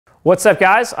What's up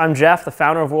guys, I'm Jeff, the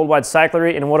founder of Worldwide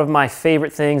Cyclery, and one of my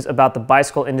favorite things about the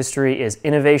bicycle industry is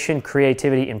innovation,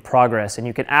 creativity, and progress. And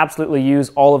you can absolutely use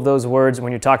all of those words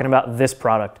when you're talking about this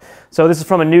product. So this is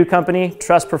from a new company,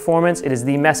 Trust Performance. It is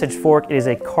the Message Fork. It is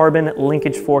a carbon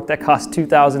linkage fork that costs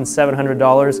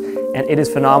 $2,700, and it is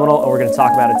phenomenal, and we're gonna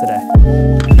talk about it today.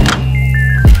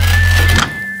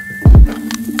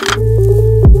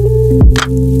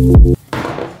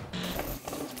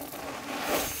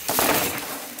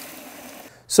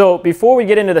 So before we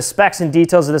get into the specs and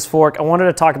details of this fork, I wanted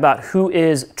to talk about who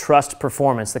is Trust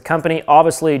Performance. The company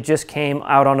obviously just came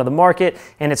out onto the market,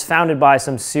 and it's founded by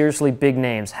some seriously big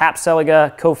names. Hap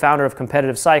Seliga, co-founder of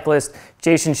Competitive Cyclist,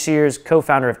 Schiers,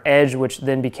 co-founder of Edge, which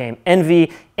then became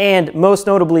Envy, and most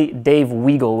notably Dave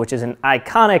Weagle, which is an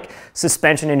iconic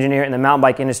suspension engineer in the mountain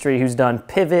bike industry who's done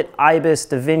Pivot, Ibis,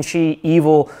 Da Vinci,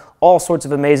 Evil, all sorts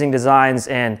of amazing designs.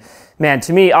 And man,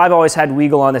 to me, I've always had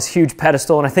Weagle on this huge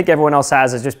pedestal, and I think everyone else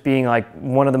has, as just being like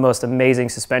one of the most amazing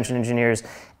suspension engineers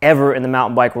ever in the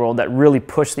mountain bike world that really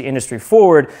pushed the industry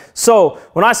forward. So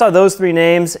when I saw those three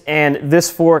names and this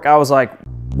fork, I was like,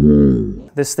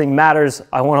 this thing matters.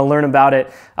 I want to learn about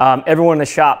it. Everyone in the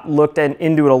shop looked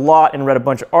into it a lot and read a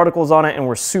bunch of articles on it, and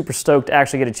we're super stoked to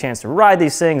actually get a chance to ride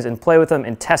these things and play with them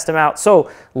and test them out. So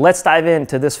let's dive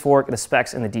into this fork, the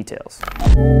specs, and the details.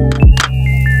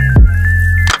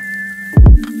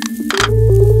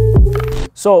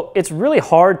 So it's really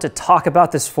hard to talk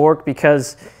about this fork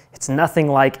because it's nothing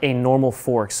like a normal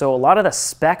fork. So a lot of the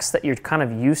specs that you're kind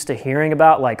of used to hearing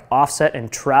about, like offset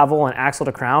and travel and axle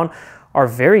to crown, are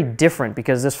very different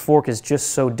because this fork is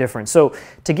just so different. So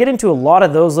to get into a lot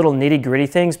of those little nitty-gritty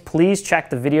things, please check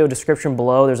the video description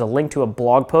below. There's a link to a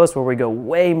blog post where we go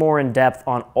way more in depth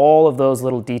on all of those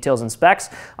little details and specs.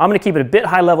 I'm gonna keep it a bit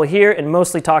high level here and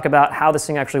mostly talk about how this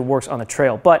thing actually works on the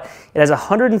trail. But it has a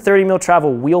 130 mil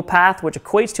travel wheel path, which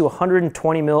equates to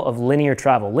 120 mil of linear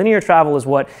travel. Linear travel is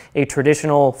what a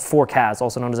traditional fork has,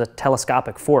 also known as a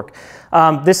telescopic fork.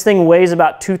 This thing weighs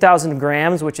about 2,000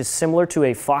 grams, which is similar to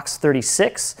a Fox 36.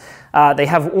 They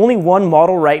have only one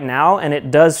model right now, and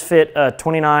it does fit a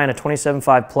 29, a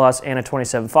 27.5 Plus, and a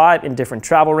 27.5 in different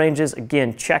travel ranges.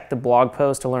 Again, check the blog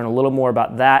post to learn a little more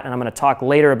about that, and I'm going to talk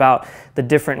later about the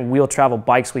different wheel travel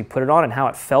bikes we put it on and how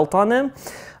it felt on them.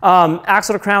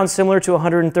 Axle to crown similar to a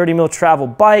 130 mil travel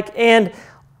bike, and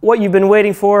what you've been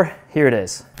waiting for, here it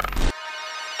is.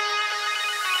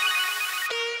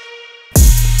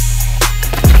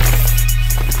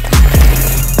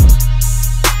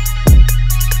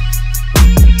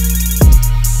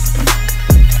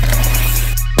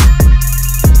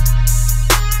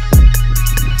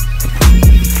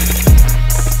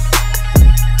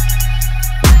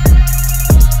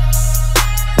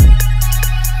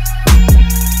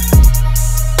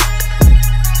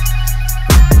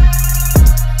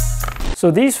 So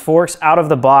these forks out of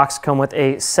the box come with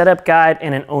a setup guide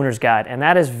and an owner's guide, and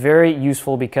that is very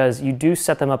useful because you do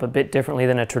set them up a bit differently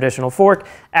than a traditional fork,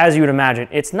 as you would imagine.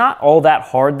 It's not all that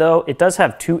hard though. It does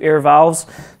have two air valves.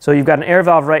 So you've got an air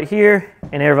valve right here,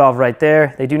 an air valve right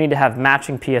there. They do need to have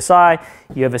matching PSI.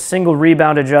 You have a single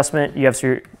rebound adjustment. You have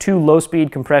your two low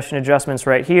speed compression adjustments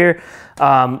right here.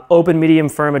 Open, medium,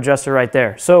 firm adjuster right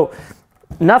there. So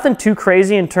nothing too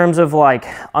crazy in terms of like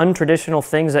untraditional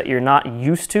things that you're not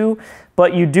used to,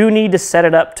 but you do need to set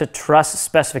it up to Trust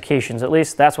specifications. At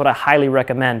least that's what I highly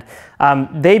recommend.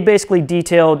 They basically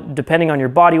detail, depending on your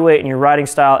body weight and your riding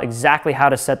style, exactly how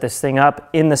to set this thing up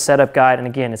in the setup guide. And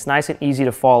again, it's nice and easy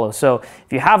to follow. So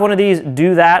if you have one of these,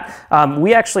 do that.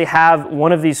 We actually have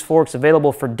one of these forks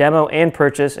available for demo and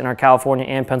purchase in our California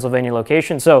and Pennsylvania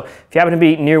location. So if you happen to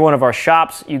be near one of our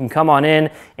shops, you can come on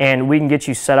in and we can get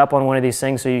you set up on one of these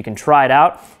things so you can try it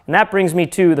out. And that brings me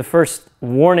to the first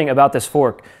warning about this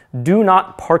fork. Do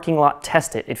not parking lot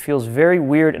test it. It feels very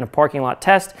weird in a parking lot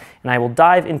test, and I will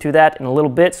dive into that in a little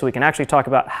bit so we can actually talk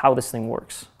about how this thing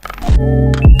works.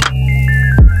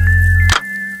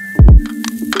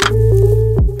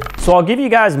 So I'll give you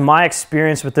guys my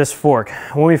experience with this fork.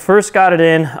 When we first got it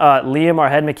in, Liam, our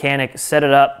head mechanic, set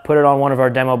it up, put it on one of our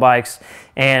demo bikes,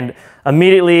 and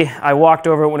immediately I walked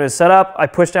over it when it was set up, I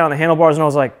pushed down the handlebars and I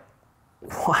was like,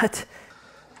 what?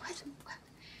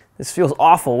 This feels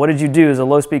awful. What did you do? Is the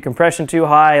low speed compression too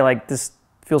high? Like, this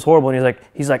feels horrible. And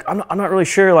he's like, I'm not really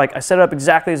sure. Like, I set it up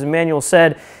exactly as the manual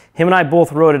said. Him and I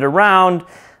both rode it around.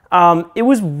 It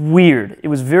was weird. It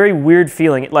was very weird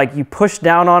feeling. Like, you push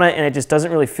down on it and it just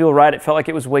doesn't really feel right. It felt like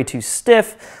it was way too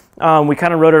stiff. We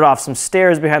kind of rode it off some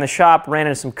stairs behind the shop, ran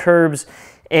into some curbs,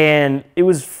 and it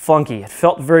was funky. It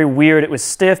felt very weird. It was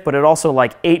stiff, but it also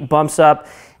like ate bumps up.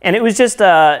 And it was just,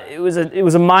 it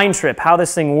was a mind trip how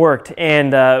this thing worked.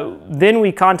 And then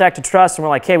we contacted Trust and we're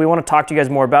like, hey, we want to talk to you guys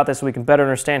more about this so we can better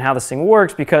understand how this thing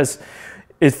works because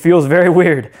it feels very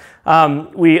weird.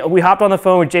 We hopped on the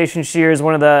phone with Jason Schiers,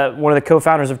 one of the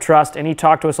co-founders of Trust, and he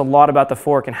talked to us a lot about the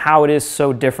fork and how it is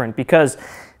so different because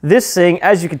this thing,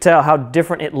 as you can tell how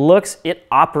different it looks, it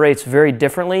operates very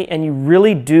differently, and you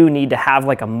really do need to have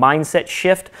like a mindset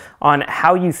shift on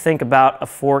how you think about a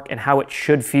fork and how it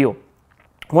should feel.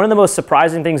 One of the most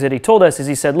surprising things that he told us is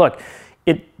he said, look,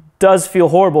 it does feel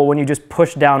horrible when you just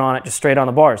push down on it just straight on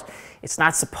the bars. It's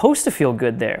not supposed to feel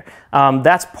good there.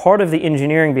 That's part of the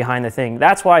engineering behind the thing.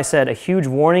 That's why I said a huge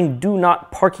warning, do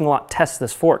not parking lot test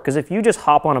this fork. Because if you just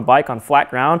hop on a bike on flat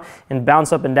ground and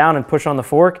bounce up and down and push on the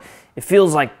fork, it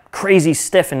feels like crazy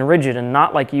stiff and rigid and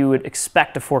not like you would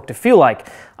expect a fork to feel like.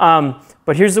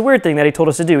 But here's the weird thing that he told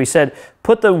us to do. He said,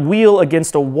 put the wheel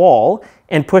against a wall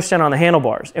and push down on the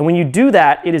handlebars. And when you do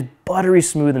that, it is buttery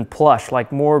smooth and plush,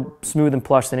 like more smooth and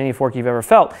plush than any fork you've ever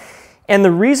felt. And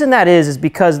the reason that is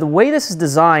because the way this is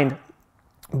designed,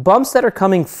 bumps that are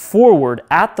coming forward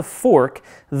at the fork,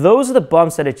 those are the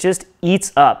bumps that it just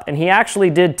eats up. And he actually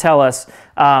did tell us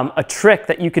a trick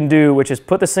that you can do, which is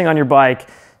put this thing on your bike,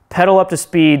 pedal up to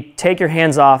speed, take your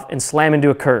hands off, and slam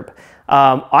into a curb.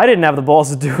 I didn't have the balls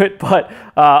to do it, but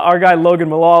our guy Logan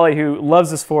Mullally, who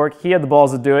loves this fork, he had the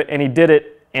balls to do it, and he did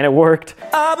it, and it worked.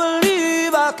 I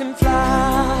believe I can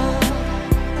fly.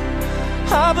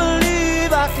 I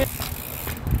believe I can.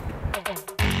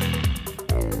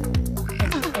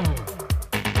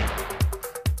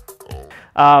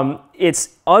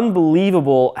 It's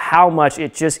unbelievable how much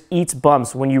it just eats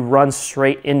bumps when you run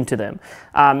straight into them.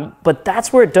 But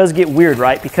that's where it does get weird,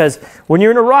 right? Because when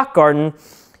you're in a rock garden,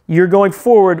 you're going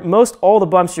forward, most all the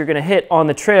bumps you're gonna hit on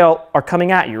the trail are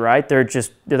coming at you, right?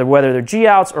 Whether they're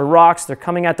G-outs or rocks, they're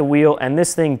coming at the wheel, and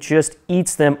this thing just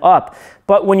eats them up.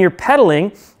 But when you're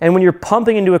pedaling and when you're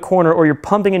pumping into a corner or you're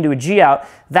pumping into a G-out,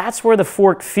 that's where the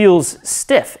fork feels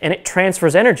stiff and it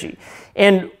transfers energy.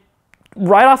 And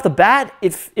right off the bat,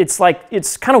 it's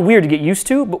kind of weird to get used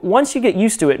to, but once you get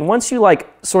used to it and once you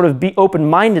like sort of be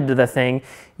open-minded to the thing,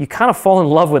 you kind of fall in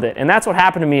love with it. And that's what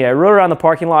happened to me. I rode around the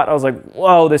parking lot. I was like,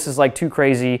 whoa, this is like too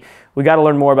crazy. We got to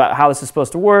learn more about how this is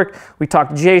supposed to work. We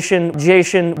talked to Jason.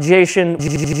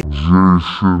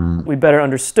 We better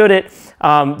understood it.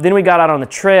 Then we got out on the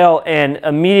trail and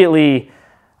immediately,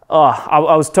 I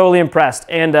was totally impressed.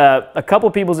 And a couple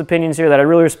people's opinions here that I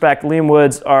really respect. Liam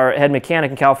Woods, our head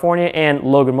mechanic in California, and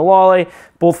Logan Mullally,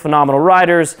 both phenomenal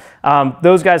riders.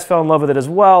 Those guys fell in love with it as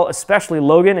well, especially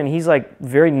Logan, and he's like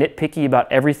very nitpicky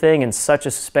about everything and such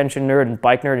a suspension nerd and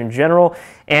bike nerd in general.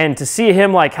 And to see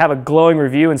him like have a glowing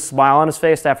review and smile on his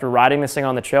face after riding this thing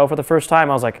on the trail for the first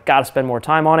time, I was like, gotta spend more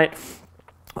time on it.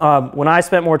 When I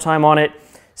spent more time on it,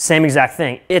 same exact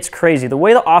thing. It's crazy. The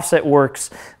way the offset works,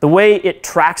 the way it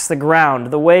tracks the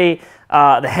ground, the way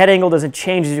the head angle doesn't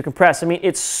change as you compress. I mean,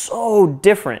 it's so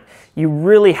different. You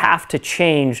really have to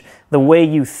change the way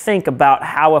you think about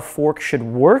how a fork should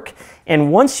work.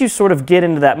 And once you sort of get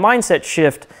into that mindset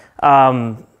shift,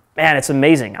 man, it's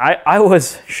amazing. I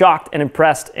was shocked and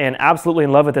impressed and absolutely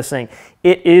in love with this thing.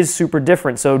 It is super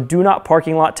different. So do not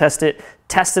parking lot test it.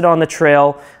 Test it on the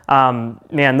trail.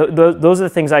 Man, those are the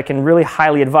things I can really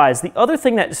highly advise. The other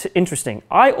thing that's interesting,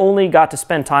 I only got to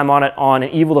spend time on it on an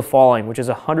Evil to Falling, which is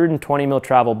a 120 mil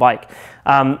travel bike.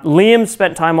 Liam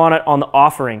spent time on it on the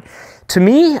Offering. To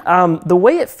me, the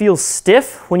way it feels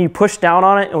stiff when you push down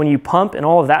on it and when you pump and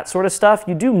all of that sort of stuff,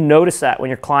 you do notice that when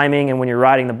you're climbing and when you're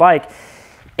riding the bike.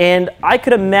 And I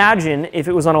could imagine if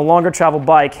it was on a longer travel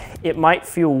bike, it might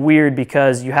feel weird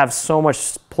because you have so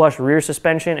much plush rear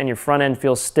suspension and your front end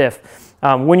feels stiff.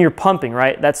 When you're pumping,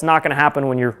 right? That's not gonna happen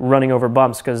when you're running over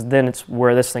bumps because then it's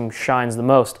where this thing shines the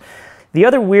most. The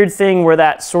other weird thing where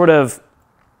that sort of,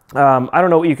 I don't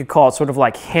know what you could call it, sort of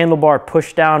like handlebar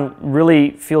push down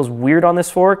really feels weird on this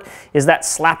fork is that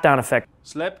slap down effect.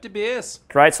 Slap the bass.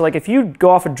 Right, so like if you go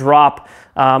off a drop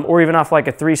or even off like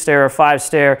a 3-stair or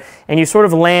 5-stair and you sort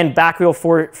of land back wheel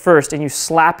first and you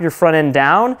slap your front end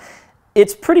down,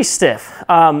 it's pretty stiff,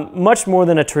 much more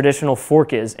than a traditional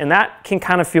fork is. And that can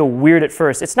kind of feel weird at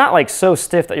first. It's not like so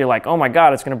stiff that you're like, oh my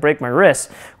God, it's gonna break my wrist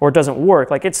or it doesn't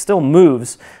work. Like it still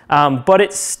moves, but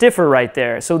it's stiffer right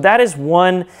there. So that is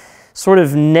one sort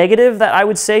of negative that I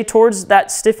would say towards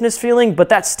that stiffness feeling, but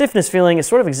that stiffness feeling is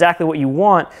sort of exactly what you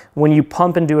want when you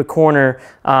pump into a corner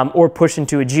or push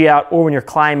into a G-out or when you're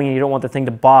climbing and you don't want the thing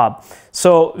to bob.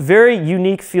 So very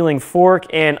unique feeling fork,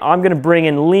 and I'm gonna bring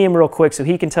in Liam real quick so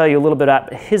he can tell you a little bit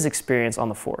about his experience on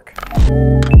the fork.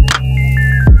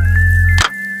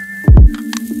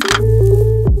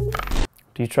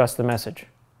 Do you trust the message?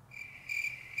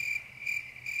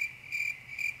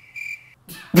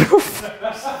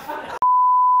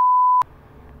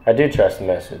 I do trust the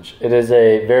message. It is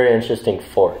a very interesting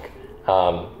fork.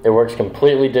 It works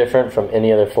completely different from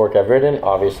any other fork I've ridden.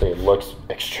 Obviously, it looks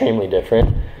extremely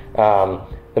different.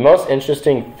 The most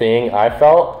interesting thing I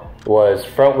felt was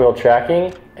front wheel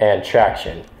tracking and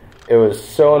traction. It was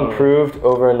so improved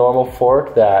over a normal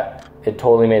fork that it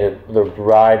totally made the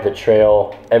ride, the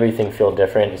trail, everything feel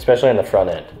different, especially on the front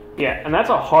end. Yeah, and that's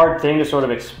a hard thing to sort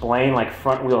of explain, like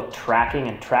front wheel tracking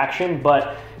and traction,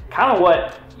 but kind of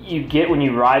what you get when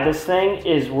you ride this thing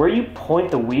is where you point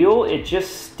the wheel, it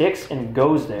just sticks and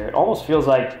goes there. It almost feels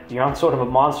like you're on sort of a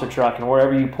monster truck, and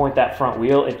wherever you point that front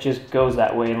wheel, it just goes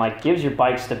that way and like gives your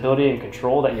bike stability and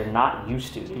control that you're not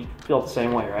used to. You feel it the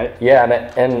same way, right?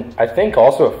 Yeah, and I think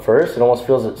also at first it almost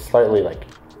feels slightly like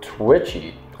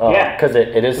twitchy. Yeah. Because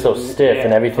it is so stiff,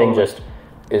 and everything just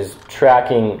is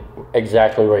tracking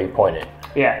exactly where you point it.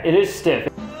 Yeah, it is stiff.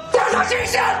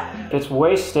 It's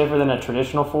way stiffer than a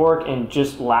traditional fork, and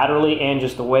just laterally and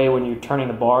just the way when you're turning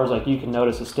the bars, like you can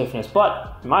notice the stiffness.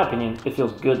 But in my opinion, it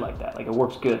feels good like that. Like it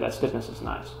works good. That stiffness is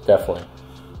nice. Definitely.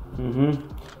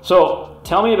 So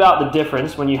tell me about the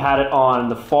difference when you had it on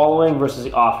the following versus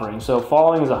the offering. So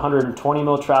following is 120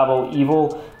 mil travel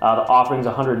evil. The offering is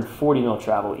 140 mil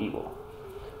travel evil.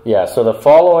 Yeah, so the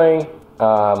following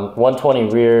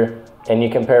 120 rear, and you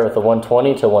compare it with the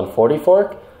 120 to 140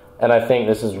 fork, and I think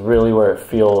this is really where it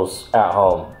feels at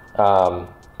home.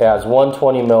 It has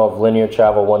 120 mil of linear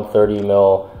travel, 130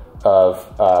 mil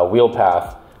of wheel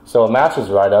path, so it matches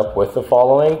right up with the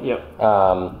following. Yep.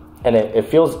 And it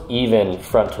feels even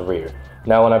front to rear.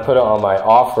 Now when I put it on my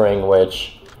offering,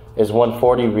 which is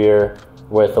 140 rear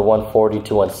with a 140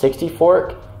 to 160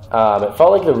 fork, it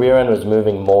felt like the rear end was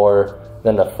moving more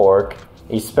than the fork,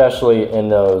 especially in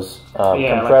those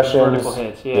compressions. Like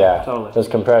hits. Yeah, totally. Those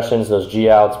compressions, those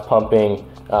G-outs, pumping.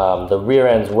 The rear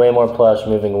end's way more plush,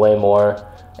 moving way more.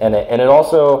 And it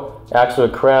also, actually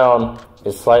the crown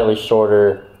is slightly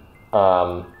shorter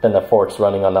than the forks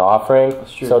running on the offering.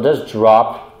 So it does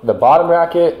drop the bottom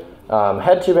bracket.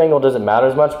 Head tube angle doesn't matter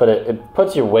as much, but it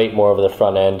puts your weight more over the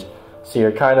front end. So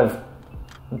you're kind of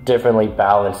differently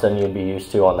balanced than you'd be used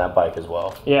to on that bike as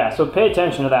well. Yeah, so pay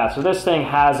attention to that. So this thing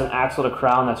has an axle to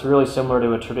crown that's really similar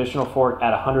to a traditional fork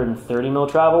at 130 mil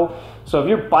travel. So if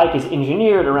your bike is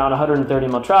engineered around 130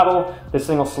 mil travel, this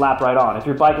thing will slap right on. If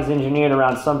your bike is engineered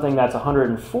around something that's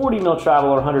 140 mil travel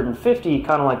or 150,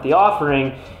 kind of like the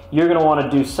offering, you're going to want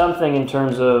to do something in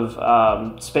terms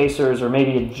of spacers, or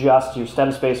maybe adjust your stem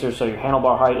spacers so your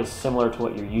handlebar height is similar to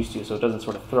what you're used to, so it doesn't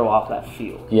sort of throw off that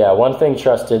feel. Yeah, one thing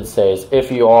Trust did say is if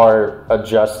you are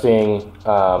adjusting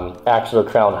axle to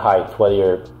crown height, whether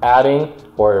you're adding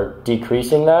or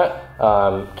decreasing that,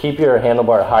 keep your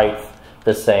handlebar height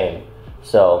the same.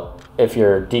 So if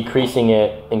you're decreasing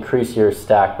it, increase your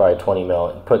stack by 20 mil,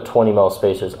 and put 20 mil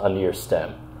spacers under your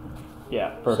stem. Yeah,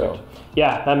 perfect. So,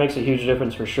 yeah, that makes a huge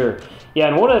difference for sure. Yeah,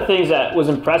 and one of the things that was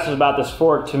impressive about this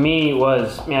fork to me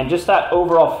was, man, just that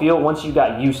overall feel once you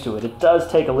got used to it. It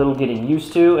does take a little getting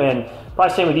used to, and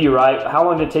probably same with you, right? How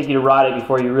long did it take you to ride it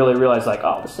before you really realized, like,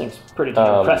 oh, this thing's pretty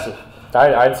damn impressive?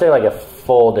 I'd say like a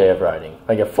full day of riding.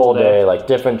 Like a full day, like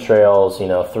different trails,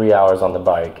 3 hours on the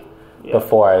bike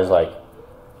before I was like,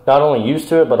 not only used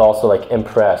to it, but also like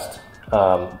impressed.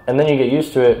 And then you get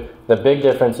used to it. The big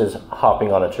difference is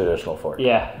hopping on a traditional fork.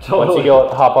 Yeah, totally. Once you go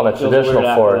hop on a traditional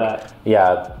fork,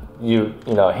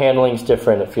 handling's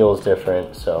different, it feels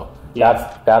different, so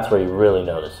that's where you really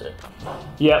notice it.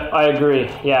 Yep, I agree.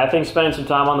 Yeah, I think spending some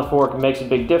time on the fork makes a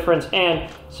big difference, and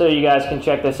so you guys can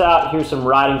check this out, here's some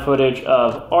riding footage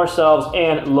of ourselves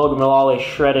and Logan Mullally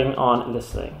shredding on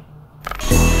this thing.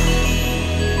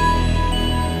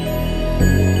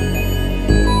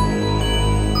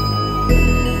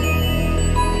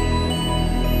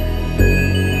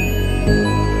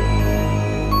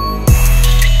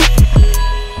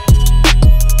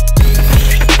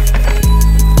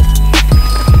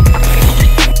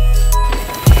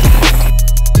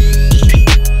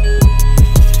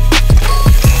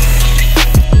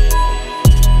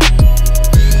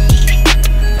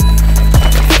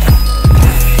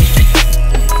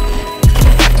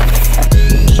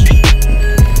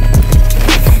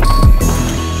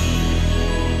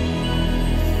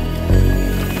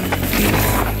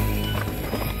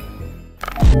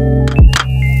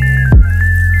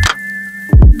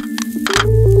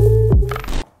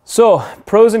 So,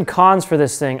 pros and cons for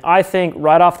this thing. I think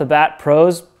right off the bat,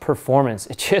 pros, performance.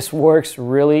 It just works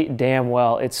really damn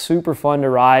well. It's super fun to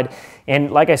ride. And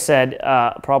like I said,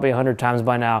 probably 100 times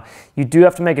by now, you do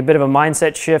have to make a bit of a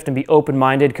mindset shift and be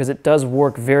open-minded because it does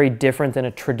work very different than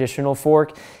a traditional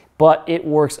fork. but it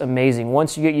works amazing.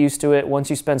 Once you get used to it, once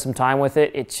you spend some time with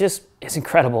it, it's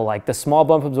incredible. Like the small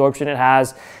bump absorption it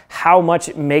has, how much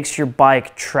it makes your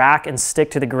bike track and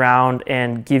stick to the ground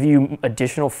and give you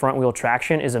additional front wheel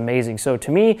traction is amazing. So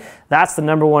to me, that's the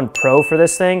 #1 pro for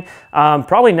this thing.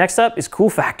 Probably next up is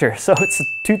cool factor. So it's a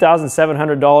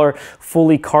 $2,700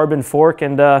 fully carbon fork,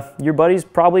 and your buddies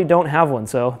probably don't have one.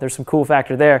 So there's some cool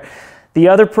factor there. The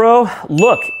other pro,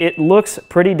 look, it looks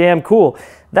pretty damn cool.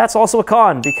 That's also a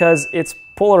con because it's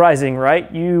polarizing, right?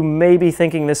 You may be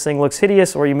thinking this thing looks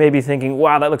hideous, or you may be thinking,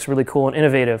 wow, that looks really cool and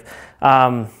innovative.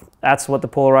 That's what the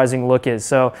polarizing look is.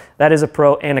 So that is a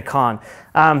pro and a con.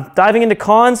 Diving into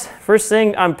cons, first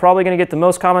thing I'm probably gonna get the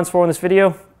most comments for in this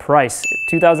video, price,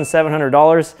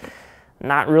 $2,700.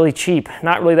 Not really cheap,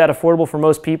 not really that affordable for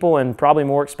most people, and probably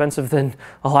more expensive than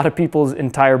a lot of people's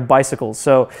entire bicycles.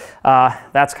 So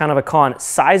that's kind of a con.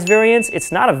 Size variance,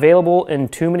 it's not available in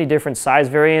too many different size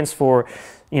variants for,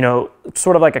 you know,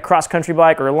 sort of like a cross-country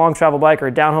bike or a long travel bike or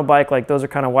a downhill bike. Like those are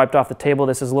kind of wiped off the table.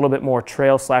 This is a little bit more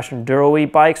trail/enduro-y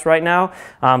bikes right now.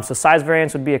 So size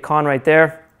variance would be a con right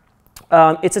there.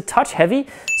 It's a touch heavy,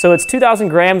 so it's 2,000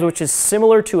 grams, which is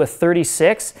similar to a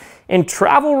 36. In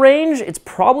travel range, it's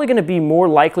probably going to be more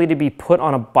likely to be put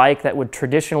on a bike that would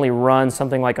traditionally run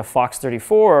something like a Fox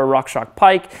 34 or a RockShox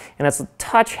Pike, and it's a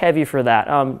touch heavy for that.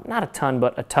 Not a ton,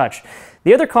 but a touch.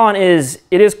 The other con is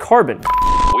it is carbon.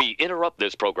 We interrupt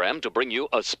this program to bring you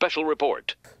a special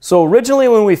report. So originally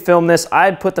when we filmed this, I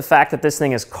had put the fact that this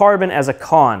thing is carbon as a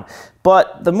con.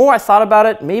 But the more I thought about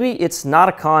it, maybe it's not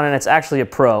a con and it's actually a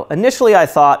pro. Initially I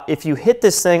thought if you hit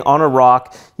this thing on a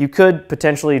rock, you could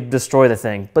potentially destroy the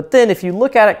thing. But then if you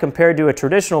look at it compared to a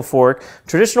traditional fork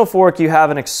you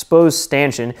have an exposed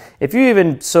stanchion. If you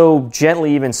even so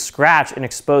gently even scratch an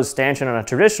exposed stanchion on a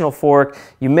traditional fork,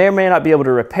 you may or may not be able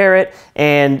to repair it,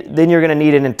 and then you're gonna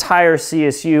need an entire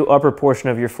CSU upper portion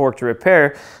of your fork to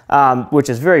repair, which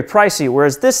is very pricey.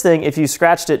 Whereas this thing, if you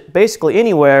scratched it basically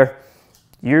anywhere,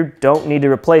 you don't need to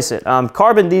replace it.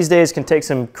 Carbon these days can take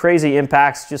some crazy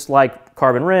impacts, just like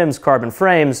carbon rims, carbon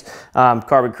frames,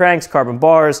 carbon cranks, carbon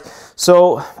bars.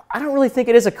 So I don't really think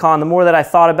it is a con. The more that I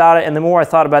thought about it, and the more I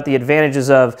thought about the advantages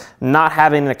of not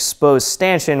having an exposed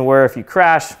stanchion, where if you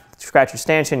crash, scratch your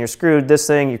stanchion, you're screwed. This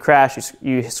thing, you crash,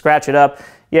 you scratch it up.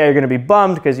 Yeah, you're gonna be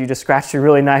bummed because you just scratched your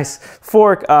really nice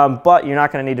fork, but you're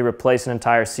not gonna need to replace an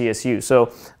entire CSU.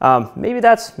 So maybe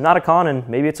that's not a con and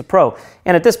maybe it's a pro.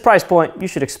 And at this price point, you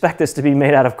should expect this to be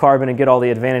made out of carbon and get all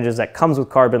the advantages that comes with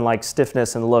carbon, like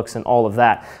stiffness and looks and all of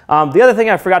that. The other thing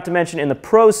I forgot to mention in the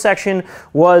pros section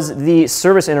was the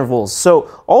service intervals. So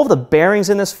all of the bearings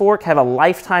in this fork have a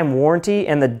lifetime warranty,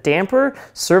 and the damper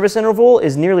service interval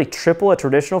is nearly triple a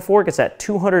traditional fork. It's at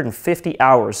 250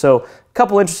 hours. So a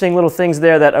couple interesting little things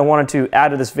there that I wanted to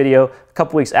add to this video a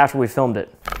couple weeks after we filmed it.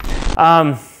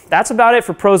 That's about it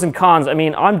for pros and cons. I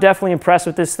mean, I'm definitely impressed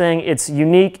with this thing. It's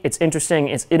unique, it's interesting,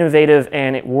 it's innovative,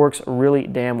 and it works really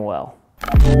damn well.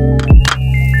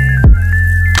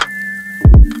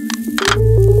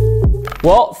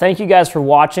 Well, thank you guys for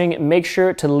watching. Make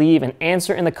sure to leave an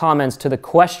answer in the comments to the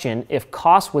question, if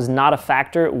cost was not a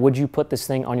factor, would you put this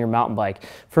thing on your mountain bike?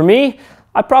 For me,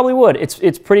 I probably would.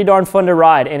 It's pretty darn fun to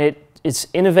ride, and it's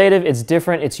innovative, it's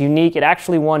different, it's unique. It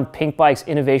actually won Pink Bike's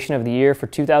Innovation of the Year for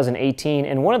 2018,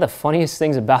 and one of the funniest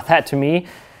things about that to me,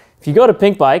 if you go to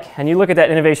Pink Bike and you look at that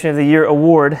Innovation of the Year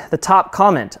award, the top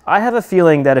comment, I have a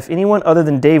feeling that if anyone other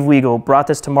than Dave Weagle brought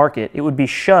this to market, it would be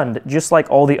shunned just like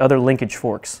all the other linkage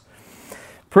forks.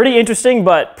 Pretty interesting,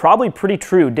 but probably pretty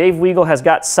true. Dave Weagle has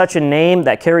got such a name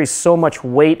that carries so much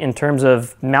weight in terms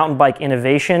of mountain bike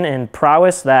innovation and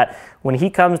prowess that when he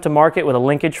comes to market with a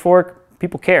linkage fork,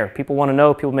 people care. People want to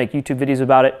know. People make YouTube videos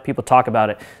about it. People talk about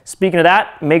it. Speaking of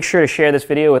that, make sure to share this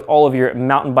video with all of your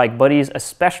mountain bike buddies,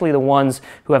 especially the ones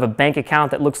who have a bank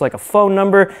account that looks like a phone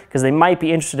number, because they might be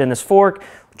interested in this fork.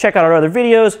 Check out our other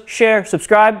videos, share,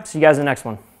 subscribe. See you guys in the next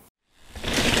one.